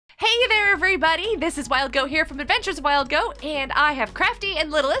Hey there, everybody! This is Wild Goat here from Adventures of Wild Goat, and I have Crafty and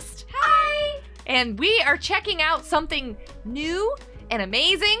Littlest. Hi! And we are checking out something new and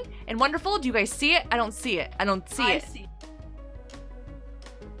amazing and wonderful. Do you guys see it? I don't see it. I don't see it. See.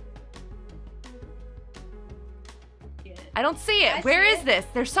 I don't see it. Where is this?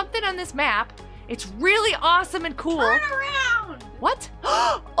 There's something on this map. It's really awesome and cool. Turn around! What?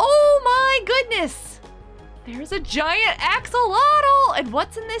 Oh my goodness! There's a giant axolotl! And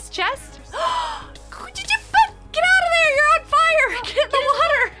what's in this chest? Get out of there! You're on fire! Get in the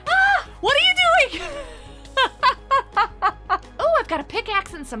water! Ah, what are you doing? Oh, I've got a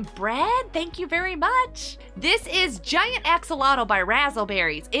pickaxe and some bread. Thank you very much. This is Giant Axolotl by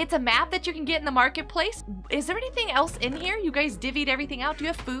Razzleberries. It's a map that you can get in the marketplace. Is there anything else in here? You guys divvied everything out. Do you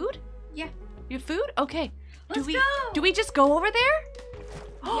have food? Yeah. You have food? Okay. Let's go. Do we just go over there?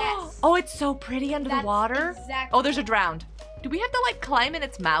 Yes. Oh, it's so pretty under the water. Exactly. Oh, there's a drowned. Do we have to like climb in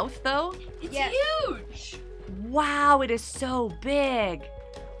its mouth though? It's huge. Wow, it is so big.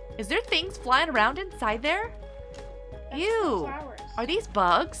 Is there things flying around inside there? That's Ew. flowers. Are these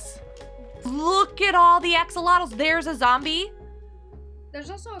bugs? Look at all the axolotls. There's a zombie.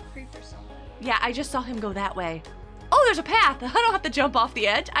 There's also a creeper somewhere. Yeah, I just saw him go that way. Oh, there's a path. I don't have to jump off the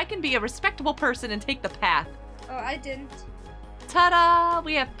edge. I can be a respectable person and take the path. Oh, I didn't. Ta-da!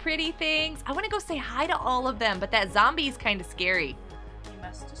 We have pretty things. I want to go say hi to all of them, but that zombie is kind of scary. You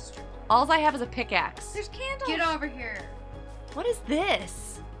must destroy. All I have is a pickaxe. There's candles. Get over here. What is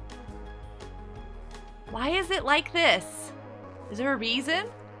this? Why is it like this? Is there a reason?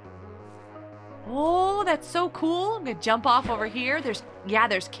 Oh, that's so cool. I'm gonna jump off over here. There's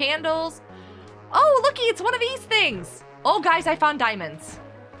candles. Oh, looky, it's one of these things. Oh, guys, I found diamonds.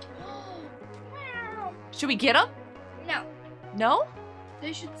 Should we get them? No. No?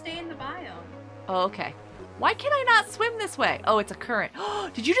 They should stay in the biome. Oh, okay. Why can I not swim this way? Oh, it's a current.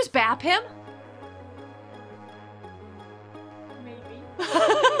 Did you just bap him? Maybe.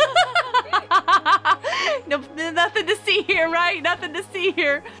 No, nothing to see here, right? Nothing to see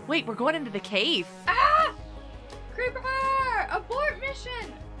here. Wait, we're going into the cave. Ah! Creeper! Abort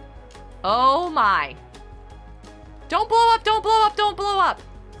mission! Oh my. Don't blow up, don't blow up, don't blow up.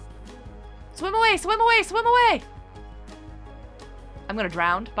 Swim away, swim away, swim away. I'm gonna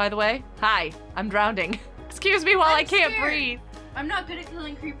drown, by the way. Hi, I'm drowning. Excuse me while I can't breathe. I'm not good at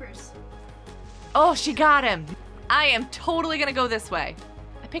killing creepers. Oh, she got him. I am totally gonna go this way.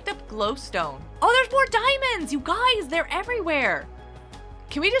 I picked up glowstone. Oh, there's more diamonds, you guys, they're everywhere.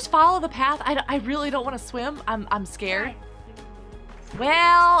 Can we just follow the path? I really don't want to swim. I'm scared. Fine.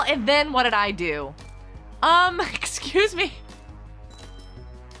 Well, and then what did I do? Excuse me.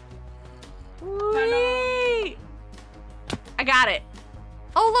 Whee! I got it.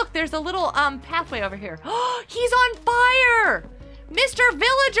 Oh, look, there's a little pathway over here. Oh, he's on fire! Mr.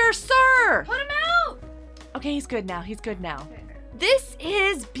 Villager, sir! Put him out! Okay, he's good now. He's good now. This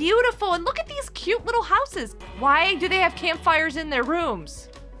is beautiful, and look at these cute little houses. Why do they have campfires in their rooms?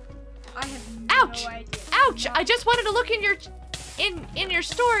 I have no Ouch! idea. Ouch! I just wanted to look in your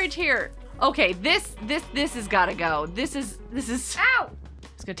storage here. Okay, this has got to go. This is. Ow!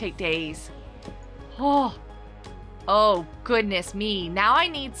 It's gonna take days. Oh goodness me! Now I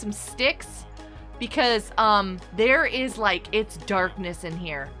need some sticks because there is like it's darkness in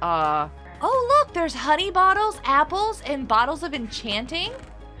here. Oh look, there's honey bottles, apples, and bottles of enchanting.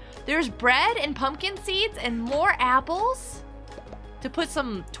 There's bread and pumpkin seeds and more apples to put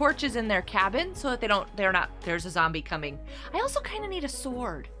some torches in their cabin so that there's a zombie coming. I also kind of need a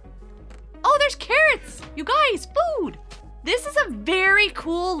sword. Oh, there's carrots! You guys, food! This is a very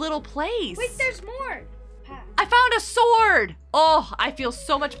cool little place. Wait, there's more. I found a sword! Oh, I feel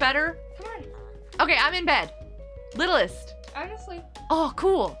so much better. Come on. Okay, I'm in bed. Littlest. I'm asleep. Oh,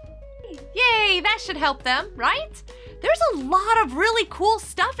 cool. Yay, that should help them, right? There's a lot of really cool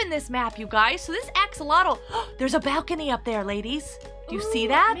stuff in this map, you guys. So this axolotl, there's a balcony up there, ladies. Do you see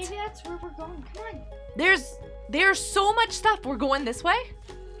that? Maybe that's where we're going. Come on. There's so much stuff. We're going this way?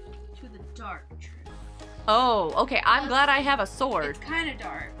 To the dark tree. Oh, okay. I'm glad I have a sword. It's kind of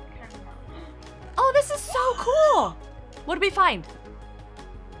dark. Oh, this is so cool. What did we find?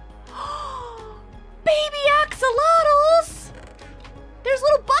 Baby axolotls! There's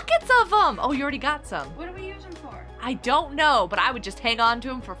little buckets of them. Oh, you already got some. What do we use them for? I don't know, but I would just hang on to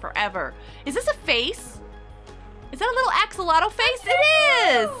them for forever. Is this a face? Is that a little axolotl face? It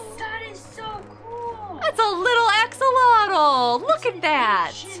is! That is so cool! That's a little axolotl! Look It's at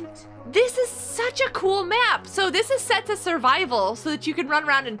that! ancient. This is such a cool map. So this is set to survival so that you can run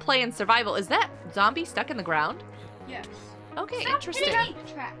around and play in survival. Is that zombie stuck in the ground? Yes. Okay, Stop interesting. hitting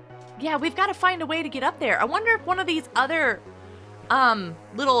the trap. Yeah, we've got to find a way to get up there. I wonder if one of these other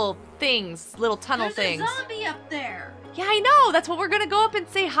little things, little tunnel There's things. a zombie up there. Yeah, I know. That's what we're gonna go up and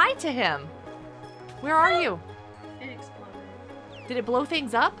say hi to him. Where are you? It exploded. Did it blow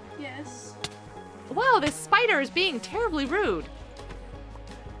things up? Yes. Wow, this spider is being terribly rude.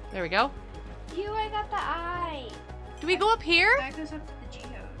 There we go. You, I got the eye. Do we go up here? That goes up to the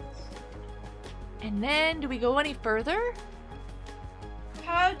geodes. And then do we go any further?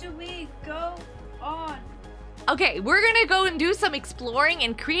 How do we go on? Okay, we're gonna go and do some exploring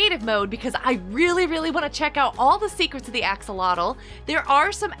in creative mode because I really, really want to check out all the secrets of the axolotl. There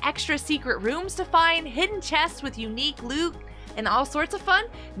are some extra secret rooms to find, hidden chests with unique loot, and all sorts of fun.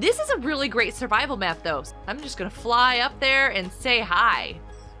 This is a really great survival map though. I'm just gonna fly up there and say hi.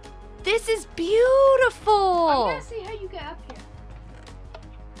 This is beautiful! I'm gonna see how you get up here.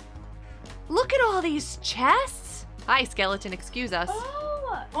 Look at all these chests! Hi, skeleton, excuse us.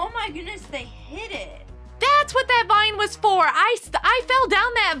 Oh my goodness, they hit it. That's what that vine was for! I fell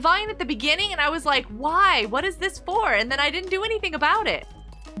down that vine at the beginning and I was like, why? What is this for? And then I didn't do anything about it.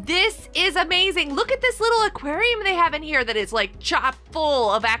 This is amazing. Look at this little aquarium they have in here that is like chock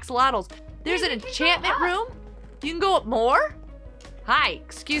full of axolotls. There's an enchantment room. You can go up more? Hi,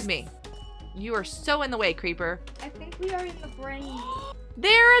 excuse me. You are so in the way, creeper. I think we are in the brain.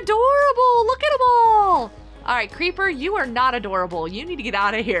 They're adorable. Look at them all. All right, creeper, you are not adorable. You need to get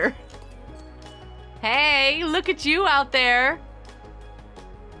out of here. Hey, look at you out there.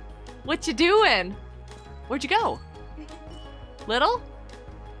 What you doing? Where'd you go? Little?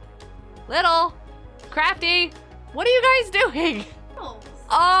 Little? Crafty? What are you guys doing? Oh.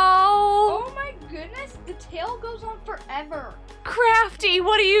 Oh my goodness, the tail goes on forever. Crafty,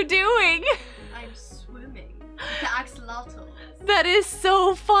 what are you doing? I'm swimming. The axolotls. That is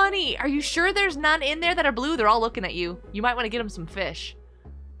so funny. Are you sure there's none in there that are blue? They're all looking at you. You might want to get them some fish.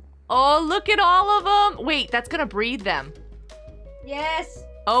 Oh, look at all of them. Wait, that's going to breed them. Yes.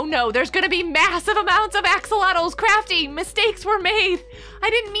 Oh no, there's going to be massive amounts of axolotls. Crafty, mistakes were made. I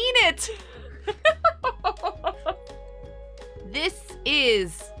didn't mean it. This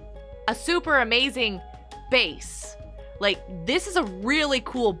is a super amazing base. Like, this is a really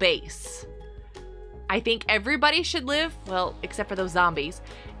cool base. I think everybody should live, well, except for those zombies,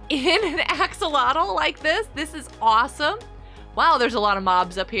 in an axolotl like this. This is awesome. Wow, there's a lot of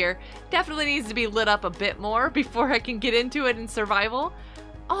mobs up here. Definitely needs to be lit up a bit more before I can get into it in survival.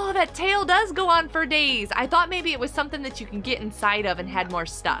 Oh, that tail does go on for days. I thought maybe it was something that you can get inside of and had more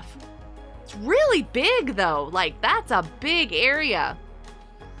stuff. It's really big though. Like, that's a big area.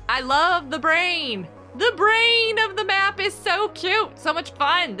 I love the brain. The brain of the map is so cute. So much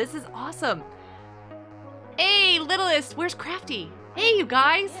fun. This is awesome. Hey, littlest, where's Crafty? Hey, you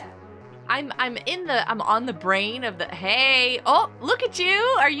guys. Yeah. I'm on the brain of the, hey. Oh, look at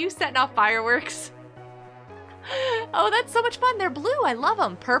you. Are you setting off fireworks? Oh, that's so much fun. They're blue. I love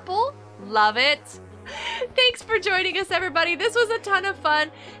them. Purple. Love it. Thanks for joining us, everybody. This was a ton of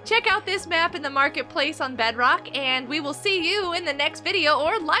fun. Check out this map in the marketplace on Bedrock, and we will see you in the next video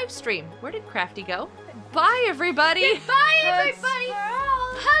or live stream. Where did Crafty go? Bye, everybody. Bye, everybody.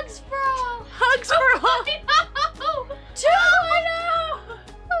 Hugs for all. Hugs for all. No.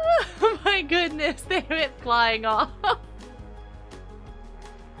 Oh my goodness, they went flying off.